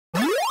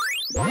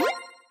Hello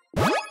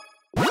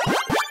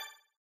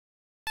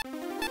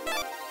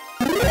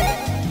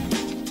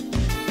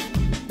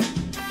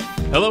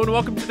and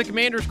welcome to the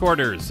Commander's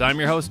Quarters. I'm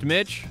your host,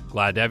 Mitch.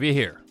 Glad to have you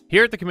here.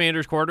 Here at the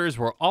Commander's Quarters,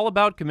 we're all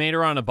about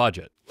Commander on a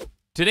budget.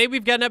 Today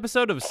we've got an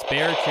episode of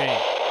Spare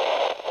Change.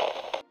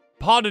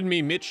 Pardon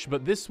me, Mitch,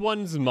 but this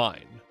one's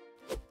mine.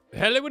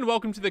 Hello and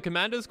welcome to the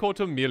Commander's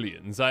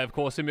Quarter-Millions. I, of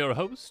course, am your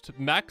host,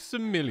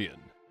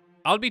 Maximilian.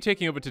 I'll be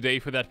taking over today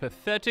for that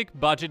pathetic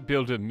budget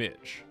builder,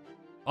 Mitch.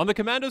 On the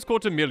Commander's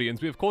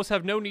Quarter-Millions, we of course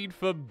have no need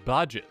for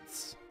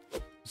budgets.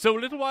 So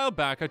a little while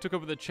back, I took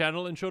over the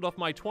channel and showed off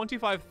my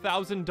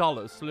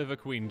 $25,000 Sliver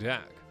Queen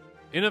deck.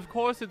 And of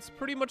course, it's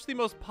pretty much the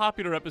most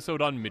popular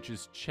episode on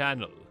Mitch's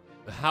channel.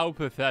 How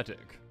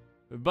pathetic.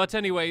 But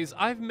anyways,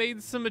 I've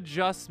made some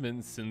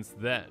adjustments since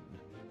then.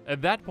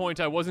 At that point,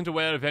 I wasn't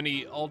aware of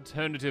any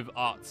alternative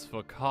arts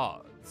for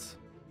cards.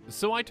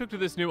 So I took to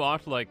this new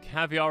art like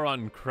caviar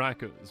on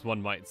crackers,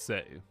 one might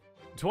say.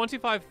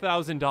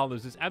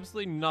 $25,000 is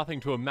absolutely nothing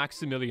to a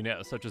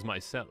Maximillionaire such as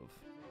myself.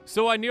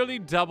 So I nearly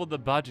doubled the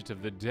budget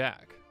of the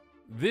deck.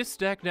 This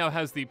deck now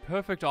has the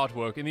perfect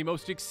artwork in the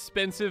most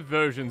expensive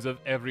versions of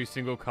every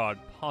single card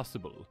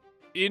possible.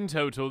 In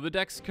total, the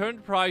deck's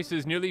current price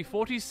is nearly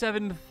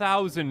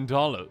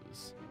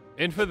 $47,000.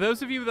 And for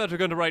those of you that are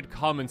going to write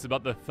comments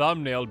about the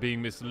thumbnail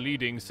being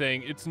misleading,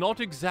 saying it's not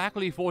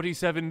exactly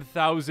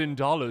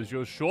 $47,000,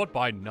 you're short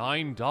by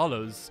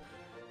 $9,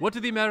 what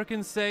do the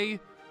Americans say?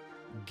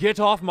 Get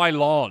off my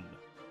lawn.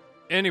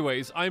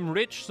 Anyways, I'm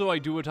rich, so I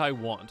do what I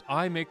want.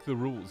 I make the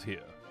rules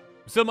here.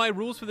 So my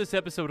rules for this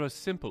episode are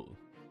simple.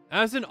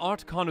 As an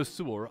art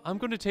connoisseur, I'm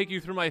going to take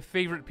you through my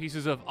favorite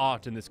pieces of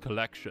art in this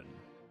collection.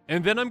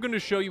 And then I'm going to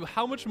show you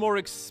how much more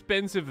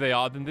expensive they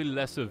are than the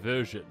lesser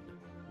version.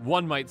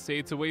 One might say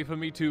it's a way for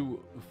me to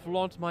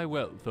flaunt my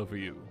wealth over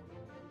you.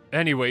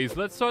 Anyways,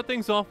 let's start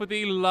things off with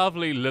the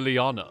lovely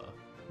Liliana.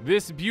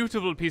 This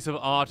beautiful piece of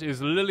art is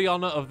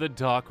Liliana of the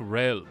Dark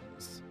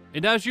Realms.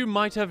 And as you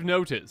might have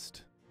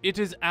noticed, it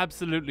is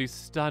absolutely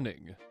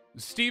stunning.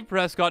 Steve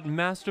Prescott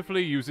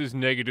masterfully uses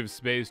negative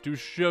space to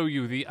show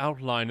you the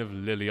outline of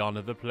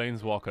Liliana the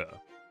Planeswalker,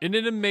 in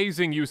an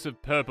amazing use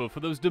of purple for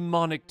those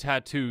demonic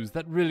tattoos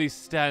that really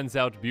stands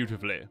out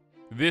beautifully.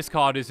 This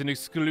card is an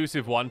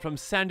exclusive one from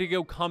San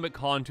Diego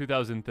Comic-Con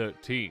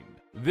 2013.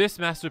 This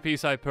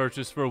masterpiece I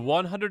purchased for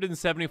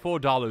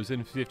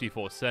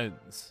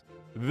 $174.54.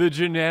 The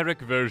generic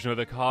version of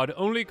the card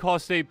only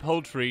cost a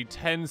paltry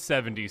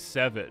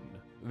 $10.77.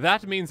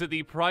 That means that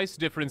the price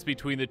difference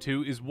between the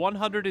two is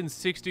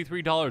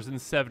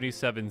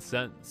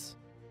 $163.77.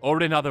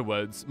 Or in other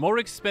words, more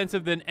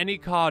expensive than any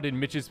card in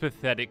Mitch's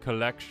pathetic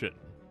collection.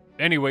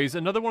 Anyways,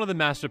 another one of the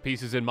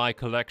masterpieces in my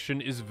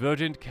collection is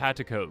Verdant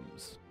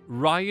Catacombs.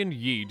 Ryan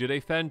Yee did a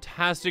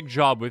fantastic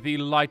job with the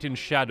light and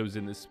shadows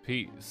in this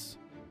piece.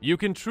 You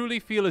can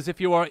truly feel as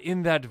if you are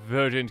in that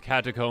verdant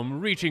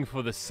catacomb reaching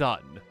for the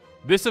sun.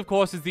 This of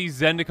course is the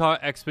Zendikar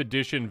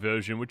Expedition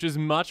version, which is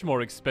much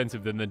more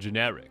expensive than the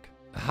generic.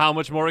 How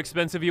much more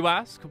expensive, you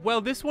ask?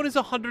 Well, this one is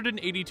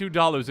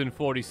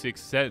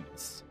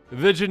 $182.46.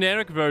 The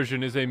generic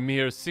version is a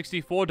mere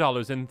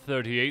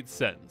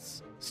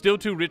 $64.38. Still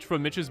too rich for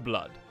Mitch's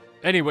blood.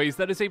 Anyways,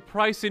 that is a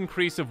price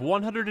increase of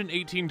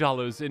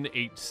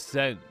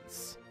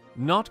 $118.08.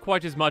 Not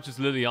quite as much as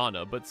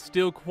Liliana, but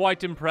still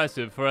quite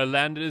impressive for a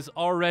land that is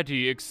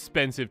already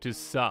expensive to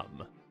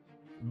some.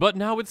 But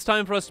now it's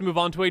time for us to move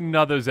on to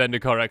another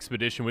Zendikar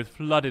Expedition with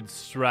Flooded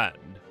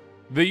Strand.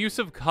 The use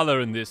of color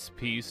in this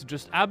piece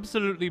just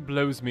absolutely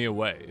blows me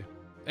away.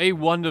 A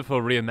wonderful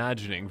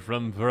reimagining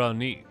from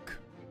Veronique.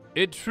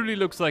 It truly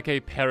looks like a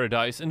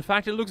paradise. In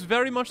fact, it looks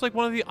very much like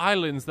one of the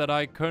islands that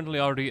I currently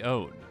already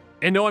own.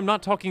 And no, I'm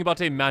not talking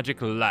about a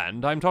magic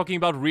land, I'm talking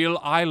about real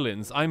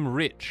islands. I'm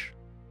rich.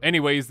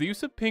 Anyways, the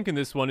use of pink in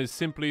this one is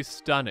simply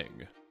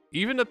stunning.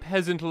 Even a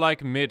peasant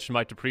like Mitch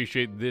might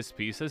appreciate this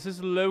piece, as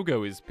his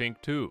logo is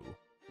pink too.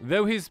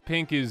 Though his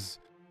pink is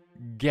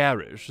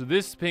garish,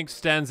 this pink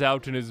stands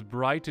out and is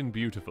bright and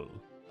beautiful.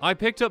 I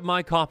picked up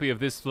my copy of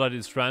this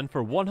Flooded Strand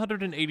for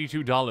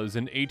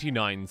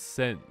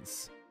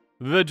 $182.89.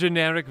 The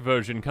generic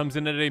version comes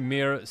in at a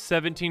mere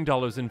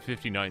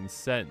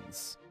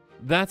 $17.59.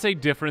 That's a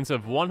difference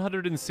of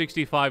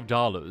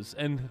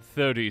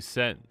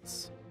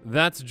 $165.30.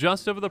 That's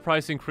just over the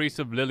price increase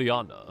of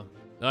Liliana.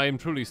 I am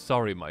truly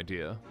sorry, my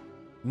dear.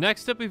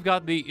 Next up, we've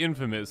got the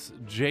infamous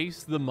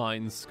Jace the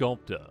Mind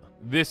Sculptor.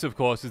 This, of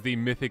course, is the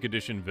Mythic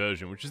Edition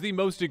version, which is the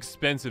most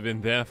expensive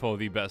and therefore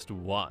the best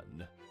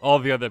one. All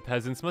the other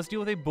peasants must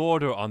deal with a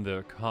border on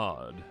their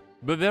card.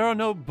 But there are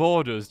no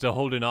borders to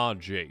hold in our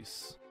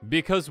Jace,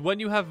 because when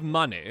you have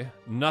money,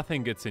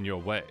 nothing gets in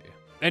your way.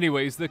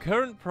 Anyways, the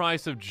current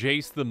price of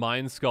Jace the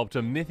Mind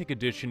Sculptor Mythic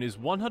Edition is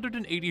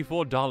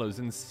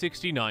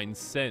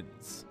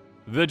 $184.69.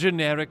 The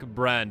generic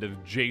brand of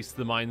Jace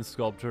the Mind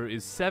Sculptor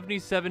is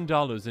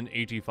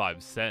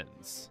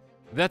 $77.85.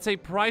 That's a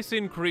price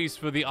increase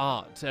for the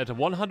art at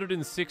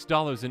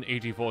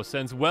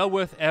 $106.84, well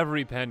worth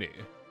every penny.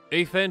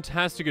 A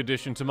fantastic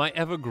addition to my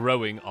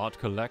ever-growing art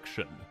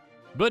collection.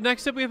 But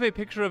next up we have a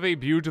picture of a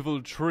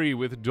beautiful tree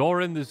with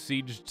Doran the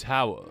Siege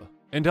Tower.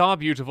 And our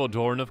beautiful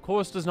Doran of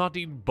course does not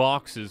need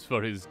boxes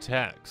for his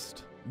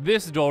text.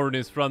 This Doran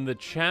is from the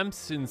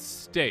Champs in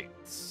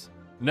States.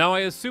 Now I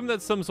assume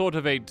that's some sort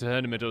of a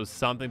tournament or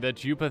something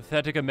that you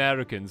pathetic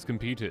Americans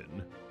compete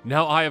in.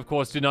 Now I of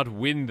course did not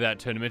win that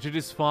tournament, it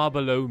is far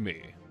below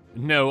me.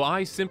 No,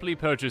 I simply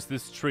purchased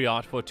this tree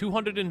art for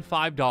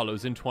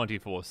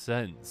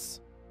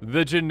 $205.24.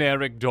 The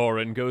generic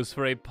Doran goes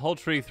for a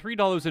paltry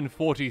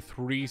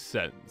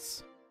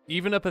 $3.43.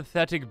 Even a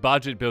pathetic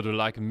budget builder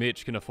like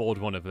Mitch can afford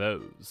one of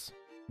those.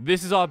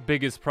 This is our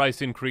biggest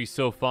price increase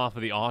so far for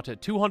the art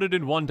at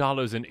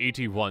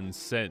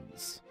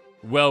 $201.81.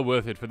 Well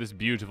worth it for this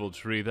beautiful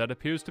tree that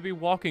appears to be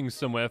walking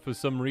somewhere for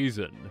some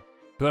reason.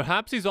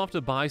 Perhaps he's off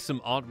to buy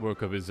some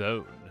artwork of his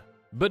own.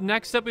 But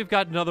next up we've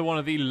got another one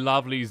of the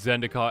lovely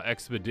Zendikar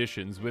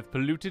expeditions with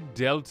Polluted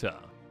Delta.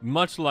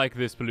 Much like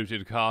this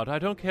polluted card, I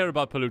don't care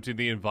about polluting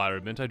the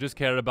environment, I just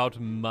care about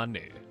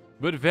money.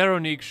 But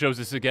Veronique shows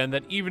us again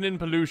that even in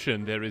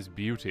pollution there is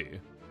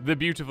beauty. The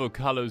beautiful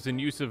colors and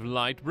use of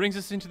light brings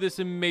us into this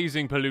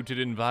amazing polluted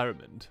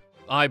environment.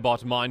 I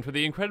bought mine for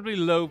the incredibly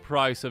low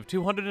price of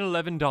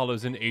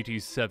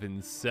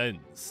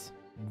 $211.87.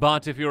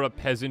 But if you're a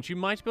peasant, you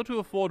might be able to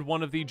afford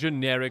one of the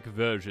generic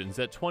versions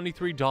at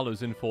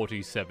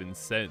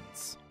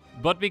 $23.47.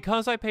 But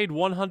because I paid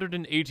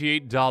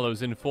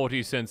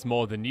 $188.40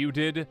 more than you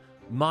did,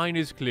 mine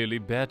is clearly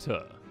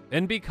better.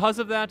 And because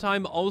of that,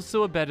 I'm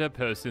also a better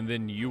person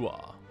than you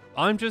are.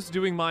 I'm just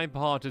doing my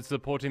part at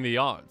supporting the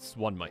arts,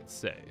 one might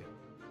say.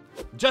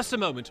 Just a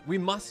moment, we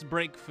must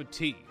break for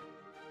tea.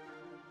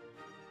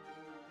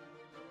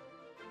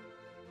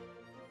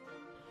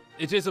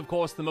 It is, of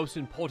course, the most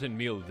important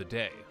meal of the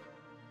day.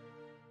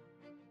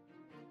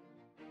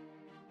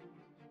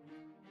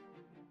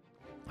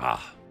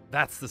 Ah,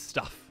 that's the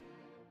stuff.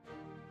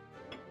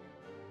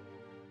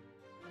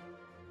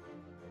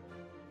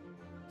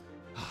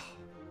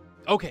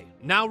 Okay,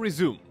 now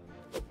resume.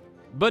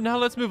 But now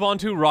let's move on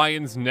to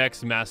Ryan's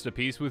next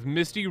masterpiece with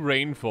Misty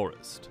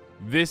Rainforest.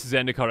 This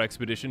Zendikar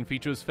expedition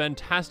features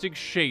fantastic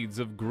shades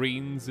of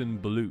greens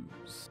and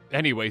blues.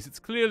 Anyways, it's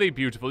clearly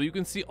beautiful. You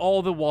can see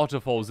all the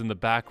waterfalls in the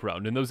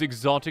background and those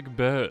exotic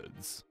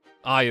birds.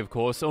 I, of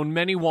course, own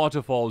many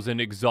waterfalls and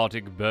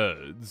exotic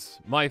birds,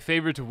 my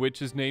favorite of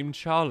which is named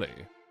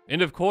Charlie.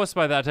 And of course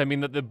by that I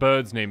mean that the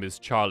bird's name is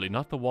Charlie,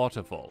 not the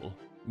waterfall.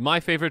 My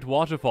favorite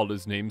waterfall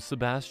is named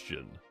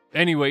Sebastian.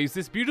 Anyways,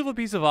 this beautiful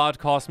piece of art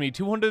cost me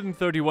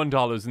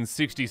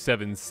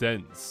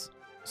 $231.67.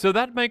 So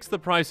that makes the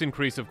price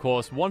increase, of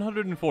course,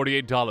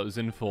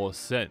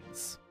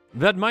 $148.04.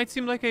 That might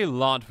seem like a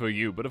lot for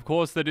you, but of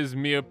course that is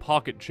mere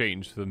pocket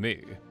change for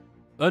me.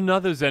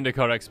 Another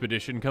Zendikar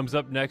expedition comes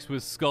up next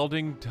with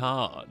Scalding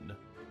Tarn.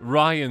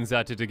 Ryan's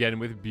at it again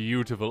with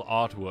beautiful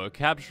artwork,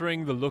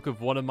 capturing the look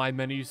of one of my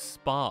many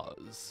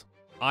spas.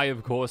 I,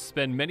 of course,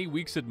 spend many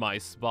weeks at my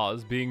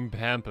spas being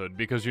pampered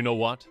because you know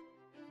what?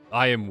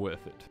 I am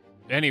worth it.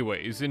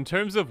 Anyways, in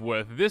terms of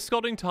worth, this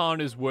Scalding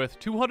Tarn is worth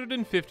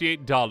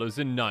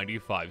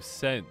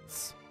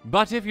 $258.95.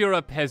 But if you're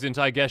a peasant,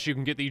 I guess you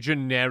can get the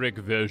generic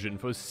version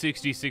for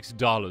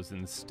 $66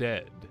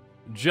 instead.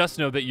 Just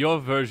know that your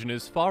version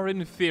is far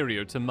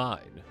inferior to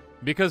mine,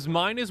 because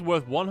mine is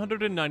worth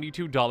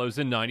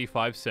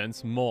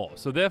 $192.95 more,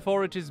 so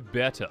therefore it is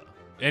better.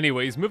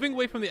 Anyways, moving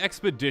away from the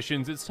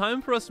expeditions, it's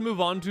time for us to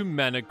move on to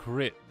Mana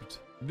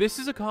Crypt. This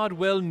is a card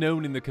well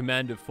known in the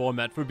Commander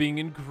format for being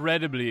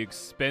incredibly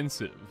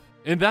expensive.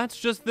 And that's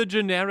just the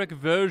generic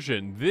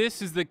version.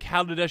 This is the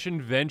Kaladesh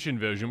Invention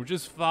version, which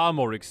is far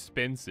more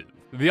expensive.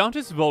 The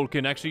artist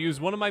Vulcan actually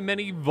used one of my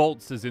many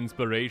vaults as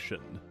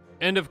inspiration.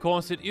 And of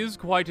course, it is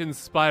quite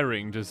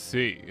inspiring to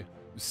see.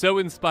 So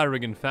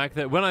inspiring, in fact,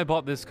 that when I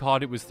bought this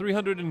card, it was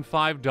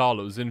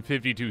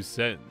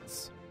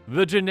 $305.52.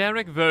 The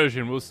generic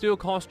version will still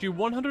cost you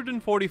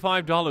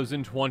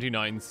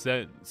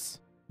 $145.29.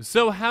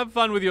 So have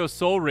fun with your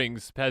soul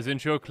rings,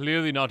 peasant, you're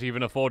clearly not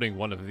even affording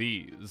one of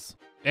these.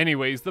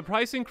 Anyways, the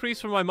price increase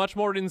for my much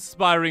more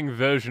inspiring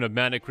version of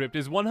Mana Crypt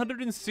is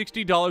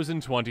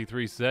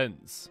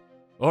 $160.23.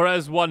 Or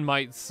as one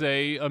might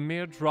say, a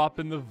mere drop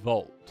in the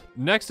vault.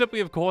 Next up we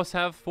of course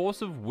have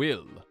Force of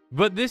Will.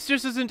 But this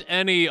just isn't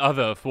any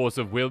other Force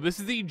of Will, this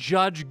is the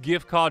Judge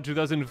Gift Card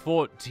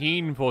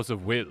 2014 Force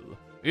of Will.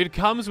 It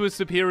comes with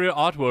superior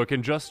artwork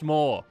and just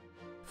more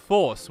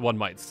force, one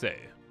might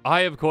say.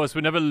 I, of course,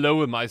 would never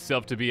lower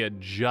myself to be a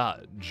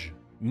judge.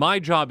 My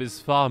job is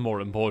far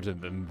more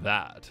important than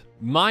that.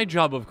 My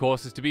job, of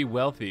course, is to be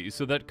wealthy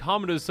so that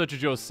commoners such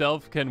as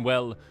yourself can,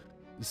 well,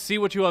 see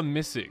what you are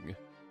missing.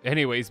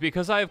 Anyways,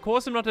 because I, of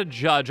course, am not a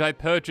judge, I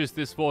purchased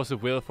this Force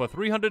of Will for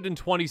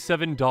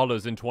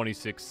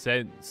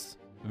 $327.26.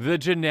 The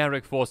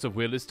generic Force of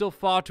Will is still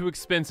far too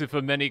expensive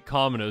for many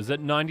commoners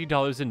at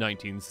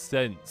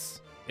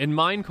 $90.19. And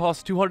mine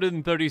costs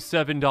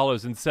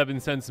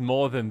 $237.07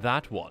 more than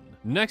that one.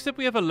 Next up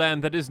we have a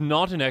land that is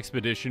not an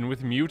expedition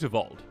with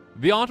Mutavault.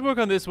 The artwork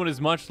on this one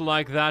is much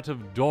like that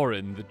of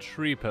Doran, the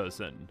tree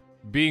person.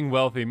 Being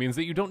wealthy means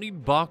that you don't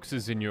need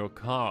boxes in your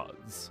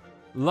cards.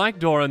 Like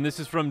Doran, this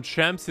is from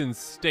Champs in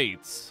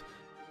States,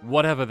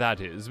 whatever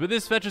that is, but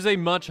this fetches a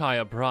much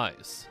higher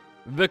price.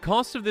 The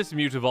cost of this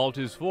Mutavault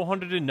is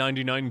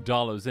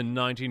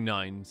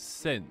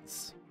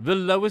 $499.99. The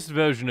lowest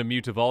version of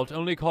Mutavault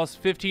only costs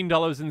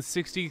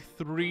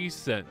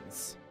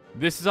 $15.63.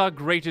 This is our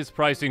greatest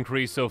price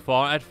increase so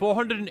far at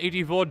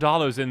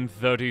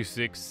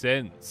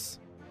 $484.36.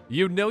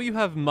 You know you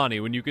have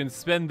money when you can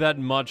spend that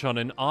much on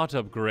an art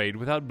upgrade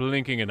without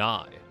blinking an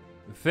eye.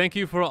 Thank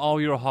you for all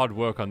your hard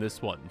work on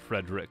this one,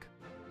 Frederick.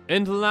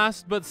 And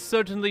last but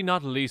certainly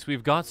not least,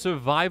 we've got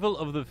Survival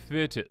of the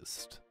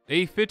Fittest.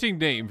 A fitting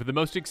name for the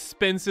most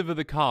expensive of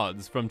the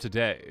cards from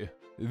today.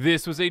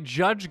 This was a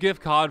Judge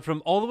gift card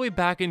from all the way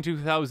back in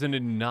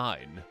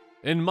 2009.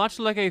 And much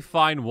like a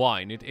fine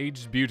wine, it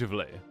aged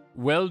beautifully.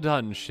 Well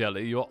done,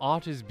 Shelley, your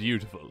art is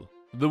beautiful.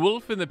 The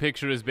wolf in the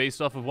picture is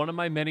based off of one of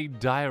my many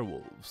dire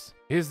wolves.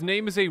 His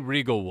name is a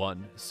regal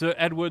one, Sir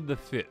Edward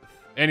V.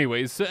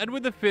 Anyways, Sir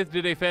Edward V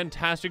did a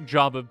fantastic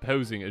job of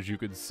posing, as you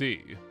could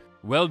see.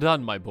 Well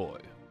done, my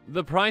boy.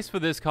 The price for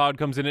this card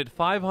comes in at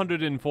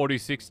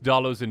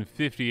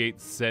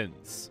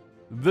 $546.58.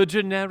 The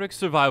generic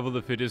Survival of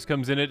the Fittest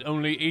comes in at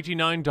only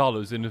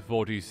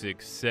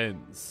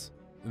 $89.46.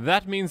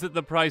 That means that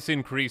the price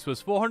increase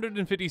was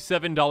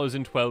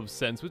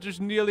 $457.12, which is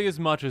nearly as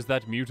much as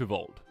that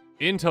Mutavault.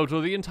 In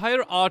total, the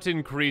entire art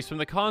increase from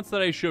the cards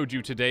that I showed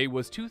you today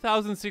was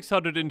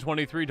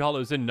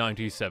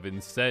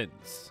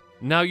 $2,623.97.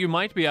 Now you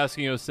might be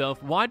asking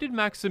yourself, why did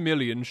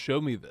Maximilian show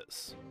me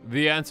this?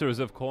 The answer is,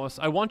 of course,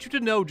 I want you to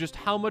know just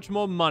how much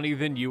more money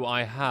than you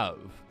I have.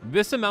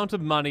 This amount of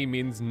money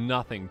means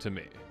nothing to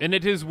me, and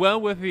it is well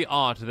worth the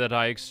art that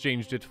I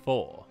exchanged it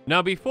for.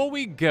 Now before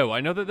we go, I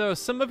know that there are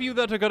some of you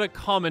that are going to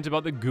comment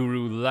about the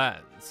Guru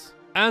lands.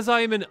 As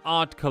I am an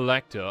art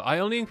collector, I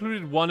only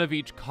included one of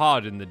each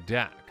card in the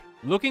deck.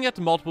 Looking at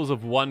multiples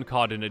of one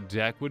card in a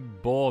deck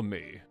would bore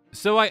me,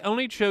 so I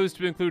only chose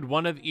to include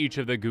one of each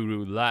of the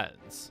Guru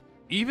lands.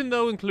 Even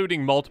though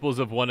including multiples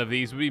of one of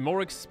these would be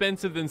more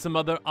expensive than some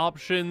other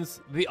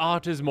options, the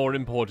art is more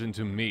important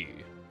to me.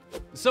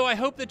 So I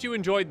hope that you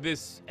enjoyed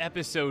this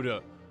episode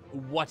of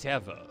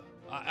whatever.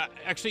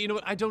 Actually, you know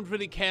what? I don't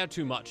really care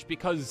too much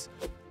because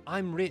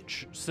I'm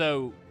rich,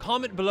 so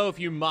comment below if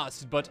you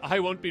must, but I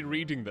won't be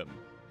reading them.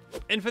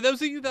 And for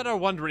those of you that are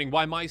wondering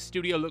why my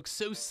studio looks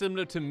so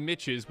similar to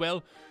Mitch's,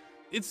 well,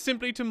 it's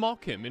simply to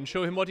mock him and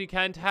show him what he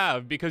can't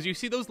have, because you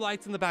see those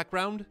lights in the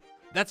background?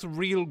 That's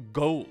real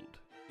gold.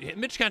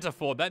 Mitch can't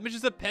afford that. Mitch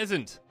is a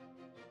peasant.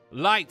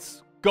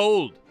 Lights,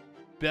 gold,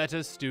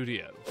 better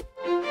studio.